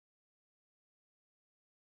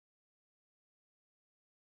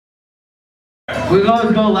We can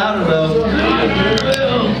always go louder though.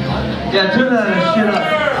 Yeah, turn that shit up.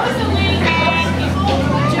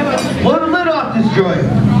 Blow the lid off this joint.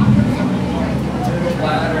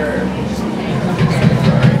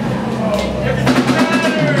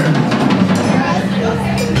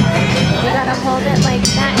 You gotta hold it like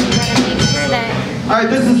that and you gotta make sure that... Alright,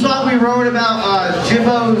 this is a song we wrote about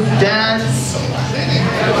Jimbo's dad.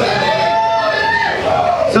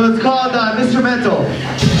 So it's called Mr. Mental.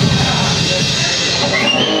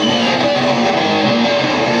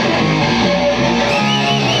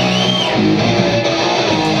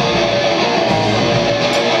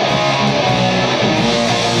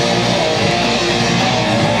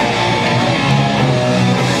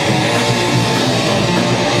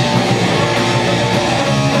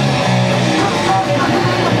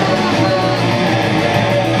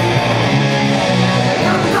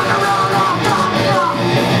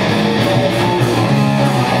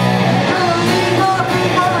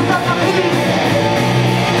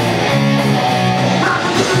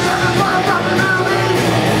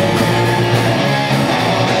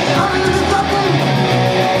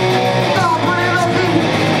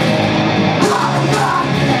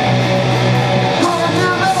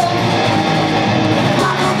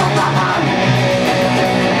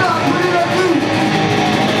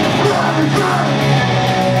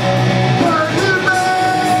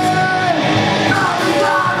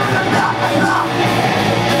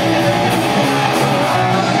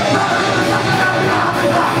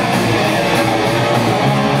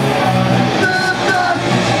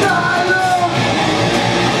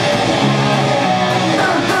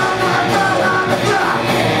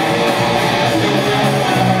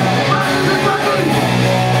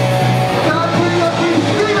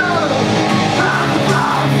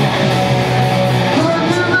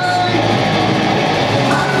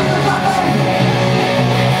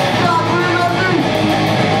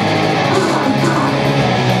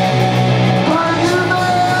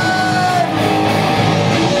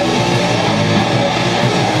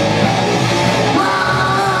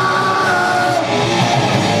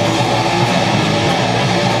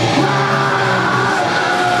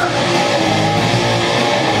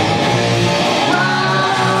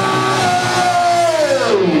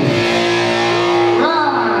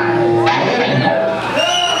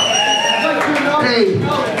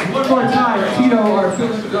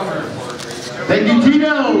 Thank you,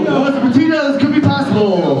 Tito. What's for Tito's could be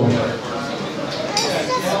possible.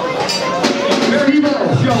 Steve-O.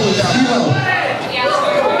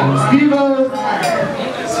 Steve-O.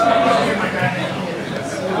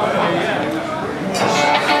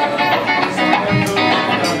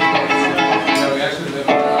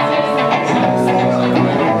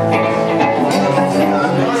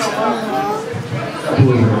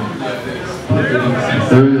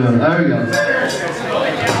 There we go. There we go.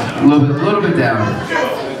 A little bit down.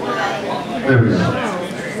 There we go.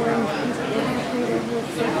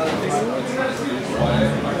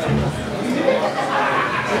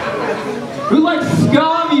 Who likes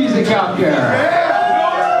ska music out there?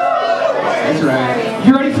 That's right.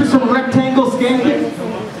 You ready for some rectangle skanking?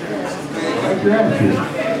 Like your attitude.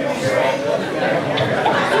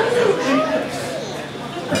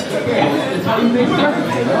 Okay, that's how you make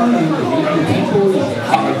records, you know?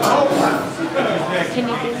 Can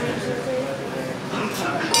you do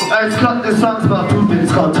this song's about pooping.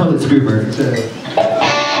 It's called Toilet Screamer.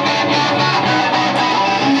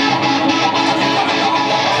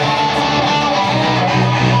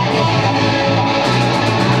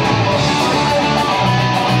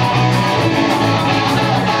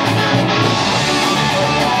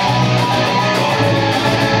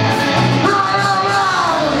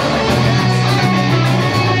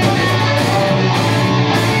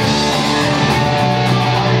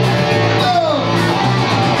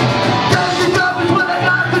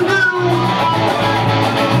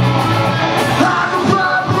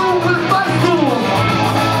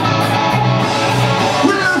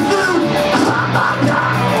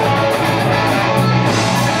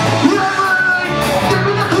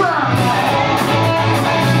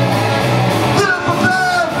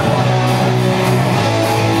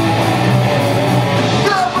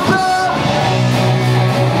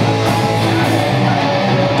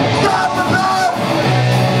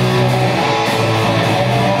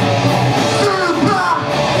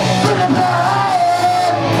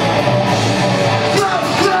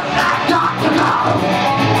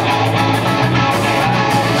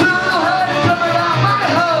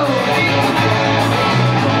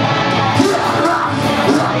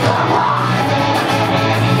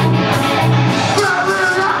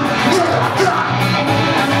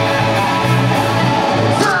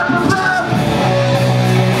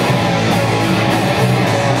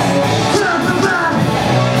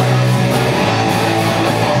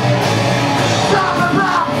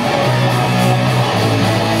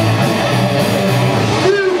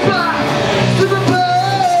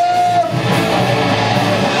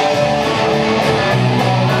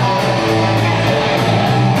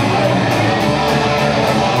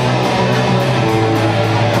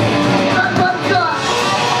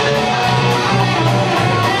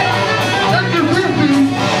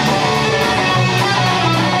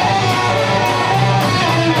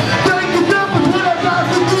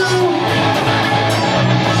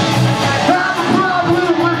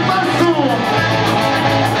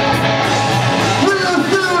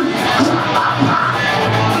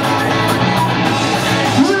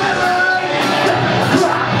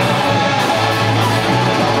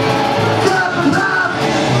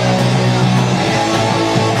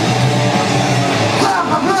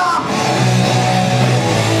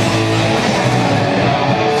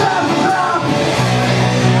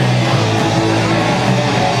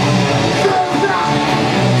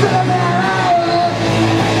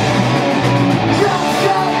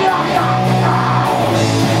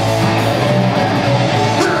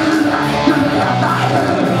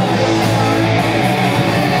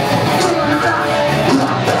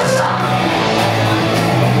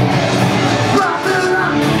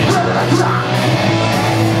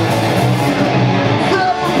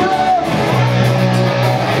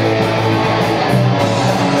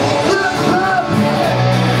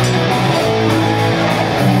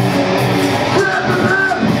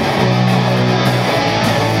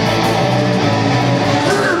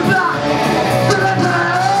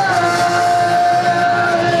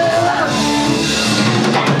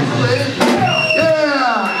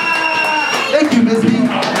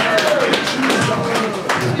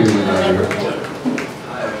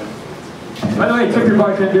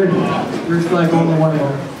 bartender. There's like only one of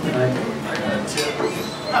them.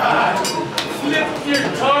 Flip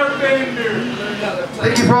your tar bender.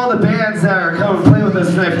 Thank you for all the bands that are coming to play with us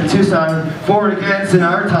tonight from Tucson. Forward Against in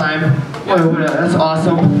our time. That's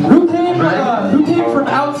awesome. Who came from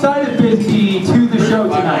outside of Bisbee to the show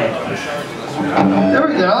tonight? There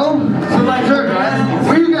we go. So like sure, guys.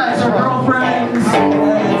 Where you guys our from? girlfriends, the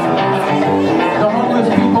homeless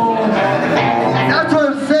people. That's what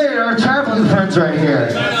I'm saying. Our traveling friends right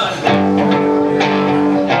here.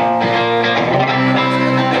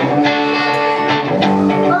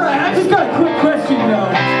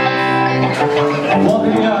 While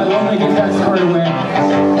they get that squared away.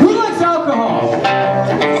 Who likes alcohol?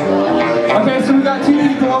 Okay, so we got two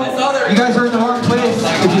people. You guys are in the wrong place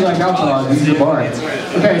if you like alcohol. This is a bar.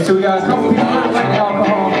 Okay, so we got a couple people that like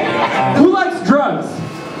alcohol. Who likes drugs?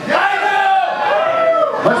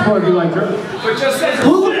 Much more of you like drugs.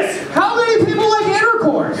 How many people like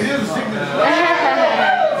intercourse? It's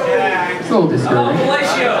a little disturbing.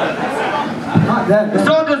 Not that. The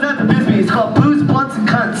song goes out to Bisbee. It's called Booze, Blunts, and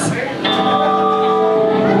Cunts.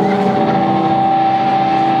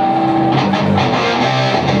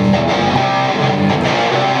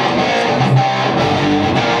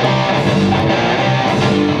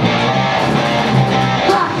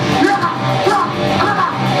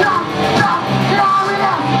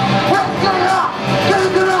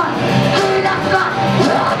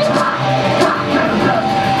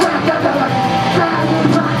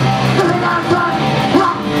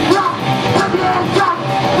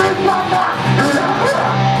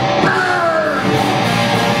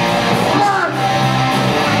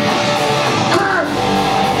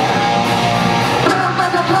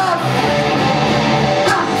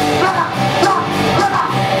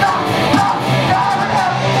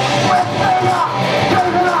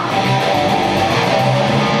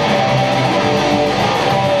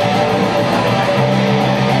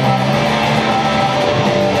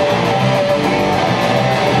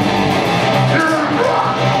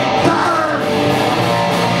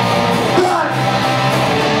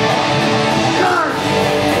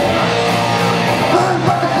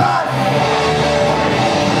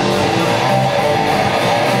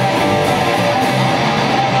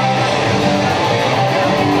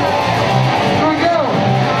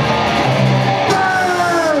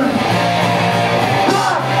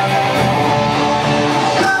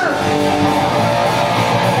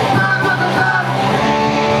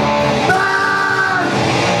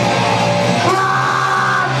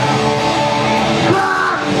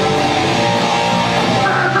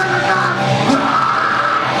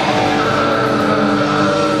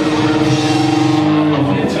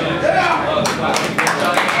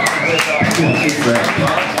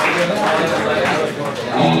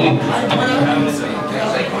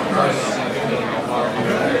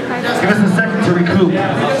 Give us a second to recoup.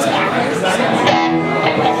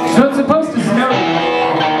 So it's supposed to snow.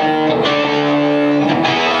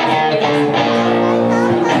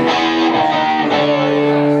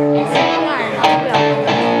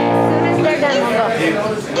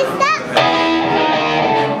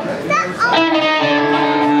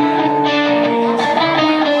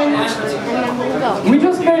 We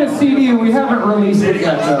just made a CD and we haven't released it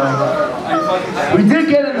yet though. We did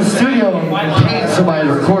get in the studio and paid somebody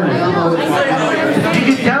to record it. You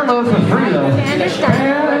can download it for free though.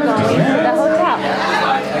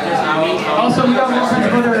 Also, we got all kinds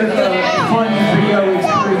of other fun video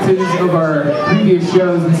experiences of our previous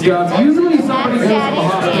shows and stuff. Usually somebody goes to the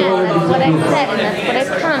hospital and That's what I said, and that's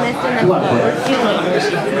what I promised, and that's what we're doing.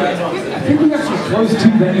 I think we actually closed 2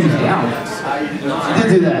 venues down. We did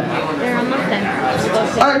do that. They're almost done.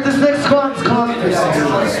 Alright, this next song's called...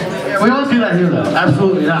 We don't do that here though.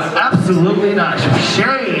 Absolutely not. Absolutely not.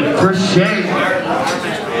 Shame. For shame.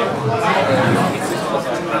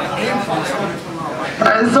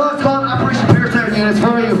 Alright, this song's called Operation Parasite Units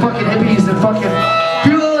for you fucking hippies and fucking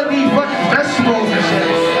people that eat fucking vegetables and shit.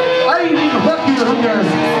 I didn't even fuck you, who cares?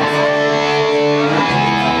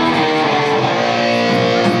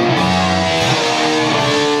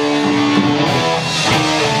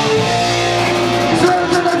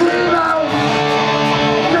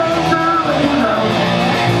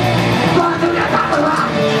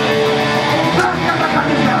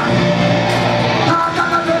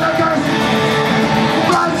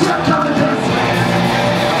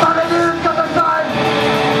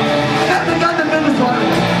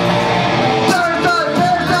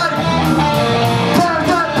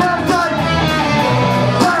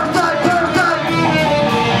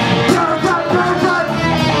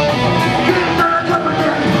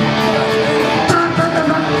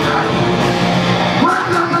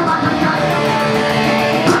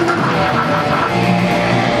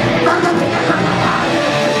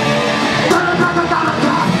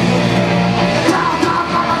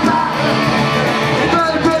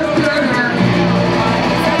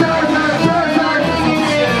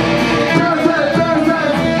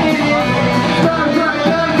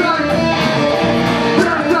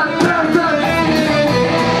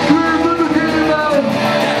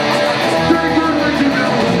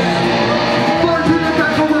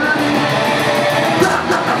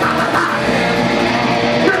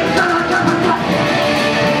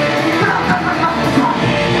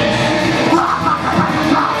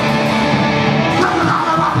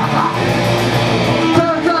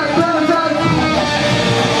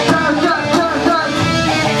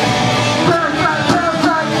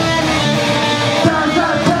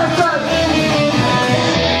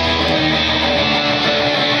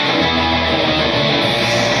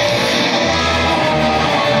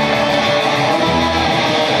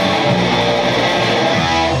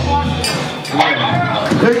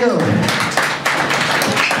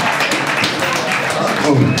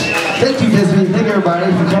 Thank you, Disney. Thank you,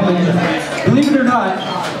 everybody, for coming. Believe it or not,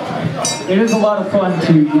 it is a lot of fun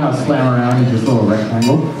to, slam around in this little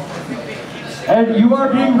rectangle. And you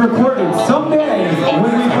are being recorded. Someday, when we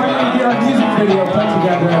finally get our music video put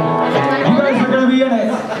together, you guys are going to be in it.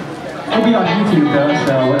 It'll be on YouTube though,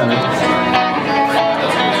 so whatever.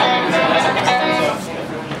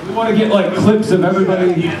 We want to get like clips of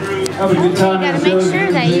everybody having a good time. You gotta make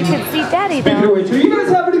sure that you can see Daddy Speaking of though. which, are you guys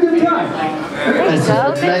having a good time? There you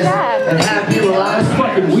go, good job. And happy relaxed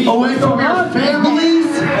Fucking week. away from your families.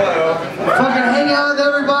 Fucking hang out with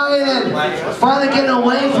everybody and finally getting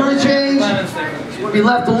away for a change. We'll be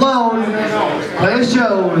left alone, play a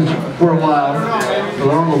show for a while.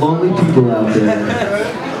 For all the lonely people out there.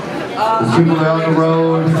 There's people that are on the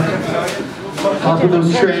road, hopping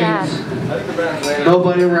those trains,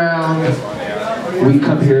 nobody around. We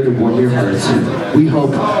come here to warm your hearts. We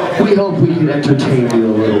hope we can entertain you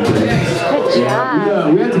a little bit. Good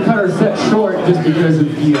job. We had to cut our set short just because of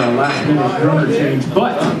the last minute drummer change,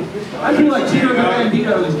 but I feel like Tino the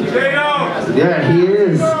Bandito is kicking ass. Yeah, he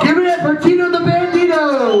is. Give it up for Tino the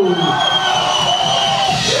Bandito!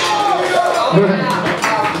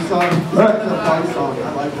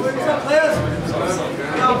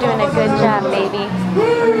 You're doing a good job, baby.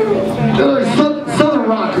 There's some southern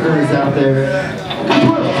rockers out there.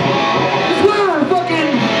 We're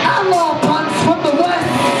fucking outlaw punks from the west.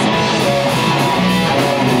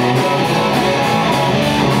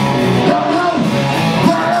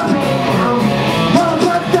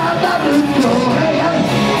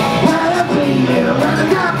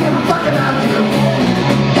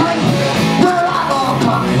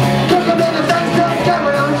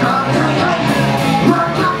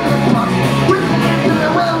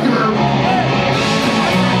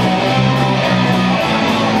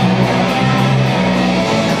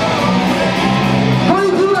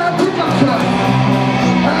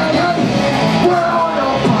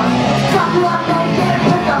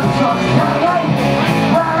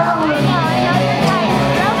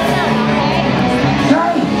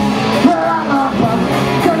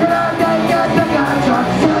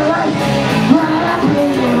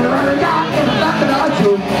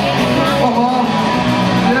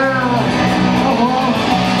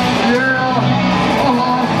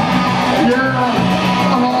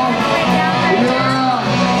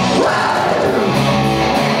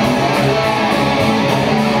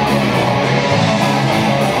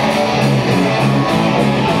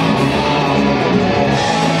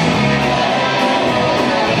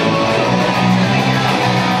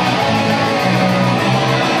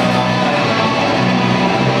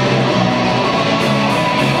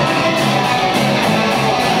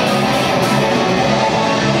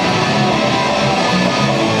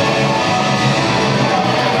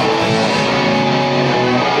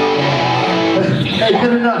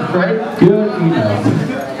 Good enough, right? Good enough.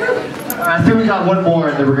 I think we got one more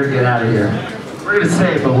and then we're gonna get out of here. We're gonna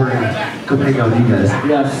stay, but we're gonna go hang out with you guys.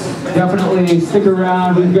 Yes, definitely stick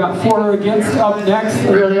around. We've got For or Against up next.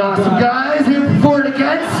 Really awesome guys, here for and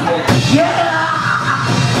against.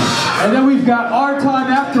 Yeah! And then we've got Our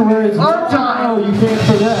Time afterwards. Our Time! Oh, you came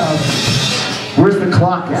for them. Where's the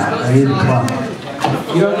clock at? I need the clock.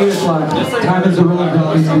 You don't need a clock. Time is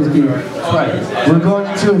irrelevant in this game. Right. We're going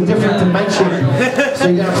into a different dimension. So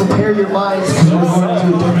you gotta prepare your minds because we're going into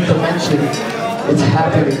a different dimension. It's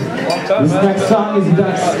happening. This next song is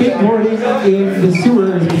about skateboarding in the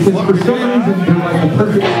sewers because for some reason they're like the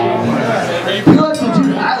perfect skateboard. We like to do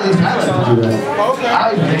that. At least I like to do that.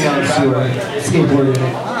 I hang out in the sewer, skateboarding.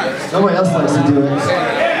 Nobody else likes to do it.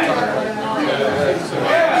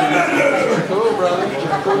 Cool, brother.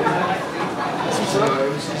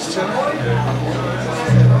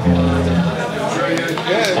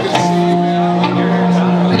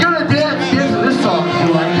 You're gonna dance to this song if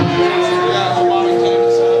you like.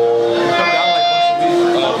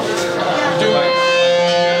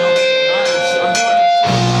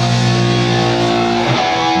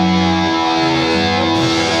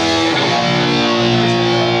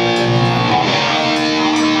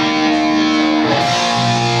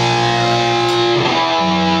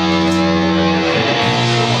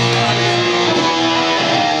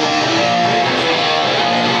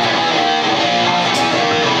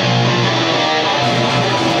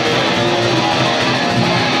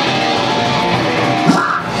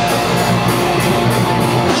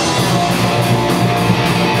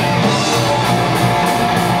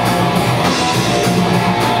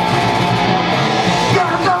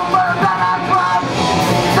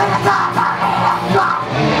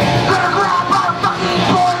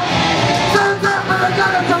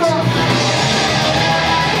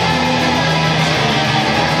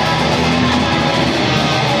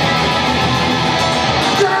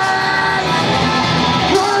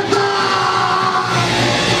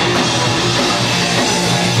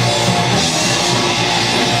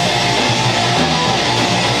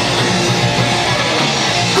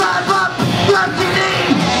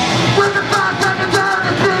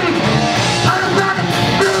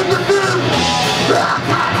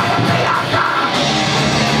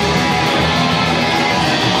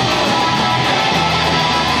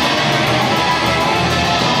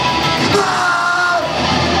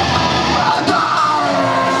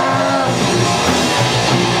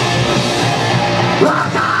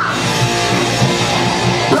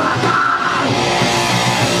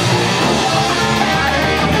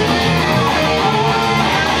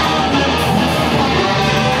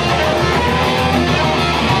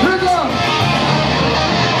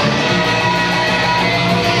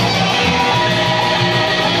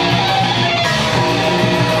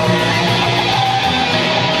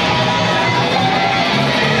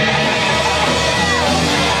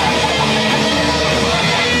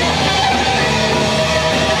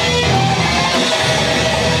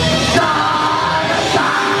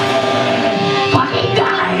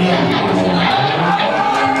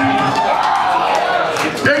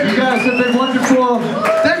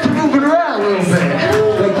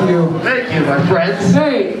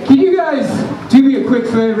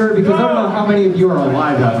 because I don't know how many of you are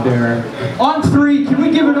alive out there. On 3, can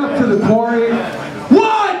we give it up to the Quarry?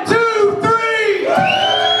 1, 2, 3!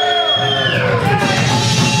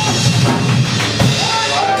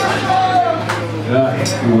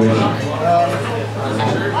 You wish.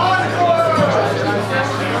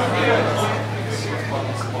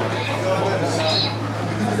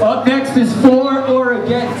 Up next is For or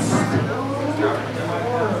Against.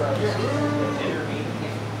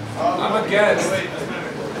 I'm against.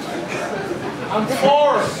 I'm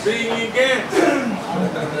for being against.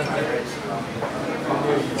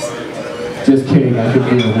 Just kidding, I think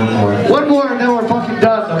we have one more. One more and then we're fucking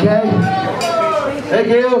done, okay? Thank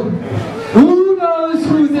you. Who knows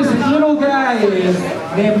who this little guy is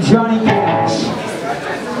named Johnny Cash?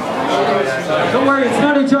 Don't worry, it's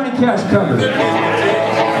not a Johnny Cash cover.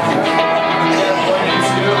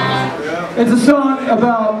 It's a song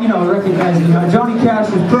about, you know, recognizing how Johnny Cash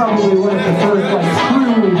was probably one of the first, like,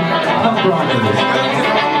 true punk rockers.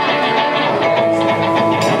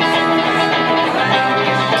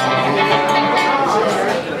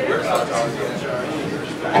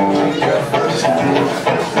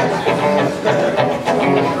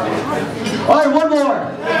 Alright, one more.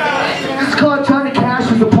 This is called Johnny Cash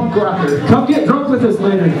was a punk rocker. Come get drunk with us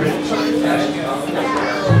later.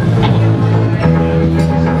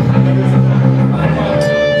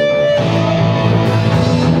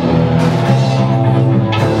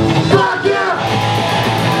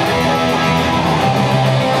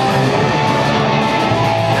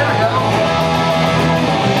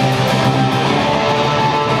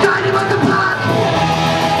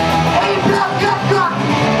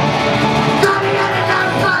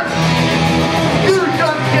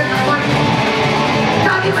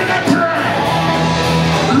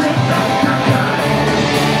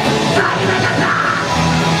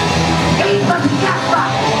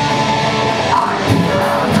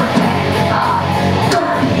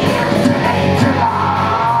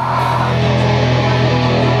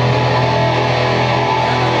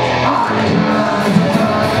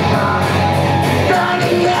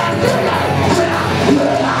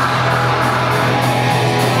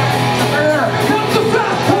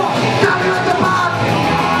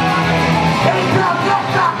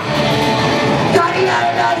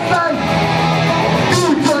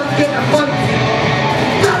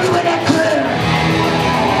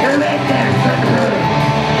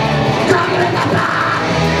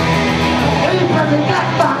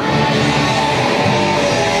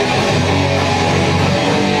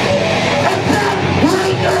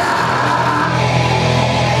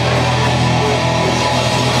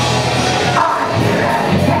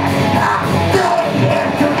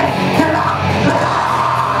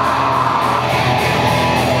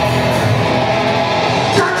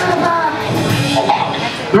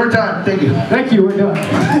 We're done. Thank you. Thank you, we're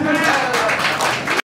done.